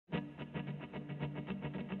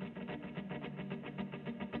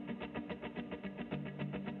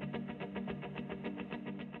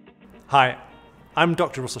Hi, I'm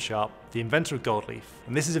Dr. Russell Sharp, the inventor of Gold Leaf,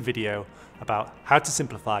 and this is a video about how to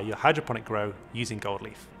simplify your hydroponic grow using Gold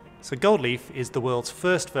Leaf. So Gold Leaf is the world's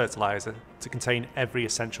first fertilizer to contain every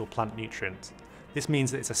essential plant nutrient. This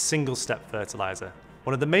means that it's a single-step fertilizer.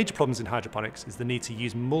 One of the major problems in hydroponics is the need to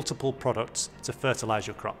use multiple products to fertilize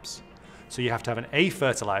your crops. So you have to have an A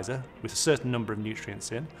fertilizer with a certain number of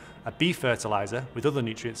nutrients in, a B fertilizer with other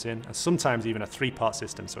nutrients in, and sometimes even a three-part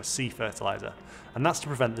system, so a C fertilizer. And that's to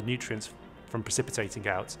prevent the nutrients from precipitating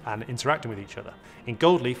out and interacting with each other. In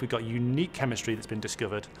Gold Leaf, we've got unique chemistry that's been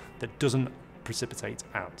discovered that doesn't precipitate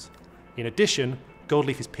out. In addition, Gold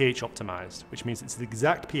Leaf is pH optimized, which means it's the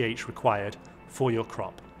exact pH required for your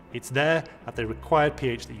crop. It's there at the required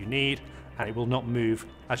pH that you need, and it will not move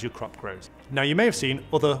as your crop grows. Now, you may have seen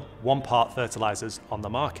other one-part fertilizers on the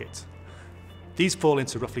market. These fall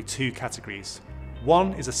into roughly two categories.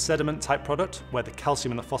 One is a sediment type product where the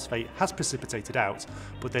calcium and the phosphate has precipitated out,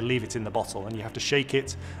 but they leave it in the bottle and you have to shake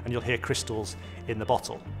it and you'll hear crystals in the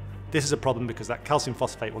bottle. This is a problem because that calcium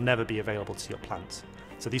phosphate will never be available to your plant.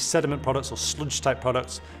 So these sediment products or sludge type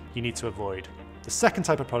products you need to avoid. The second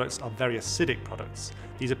type of products are very acidic products.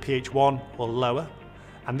 These are pH 1 or lower,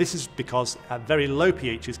 and this is because at very low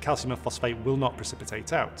pHs calcium and phosphate will not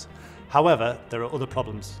precipitate out. However, there are other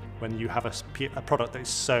problems when you have a product that is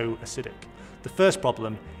so acidic. The first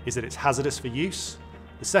problem is that it's hazardous for use.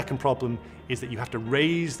 The second problem is that you have to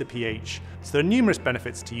raise the pH. So there are numerous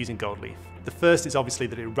benefits to using Gold Leaf. The first is obviously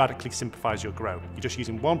that it radically simplifies your grow. You're just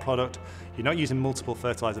using one product, you're not using multiple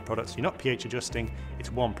fertilizer products, you're not pH adjusting,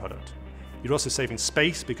 it's one product. You're also saving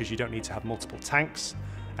space because you don't need to have multiple tanks,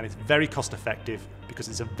 and it's very cost effective because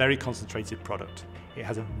it's a very concentrated product. It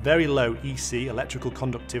has a very low EC, electrical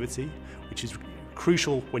conductivity, which is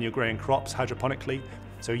crucial when you're growing crops hydroponically.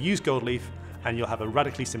 So use Gold Leaf and you'll have a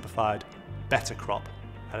radically simplified, better crop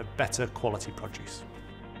and a better quality produce.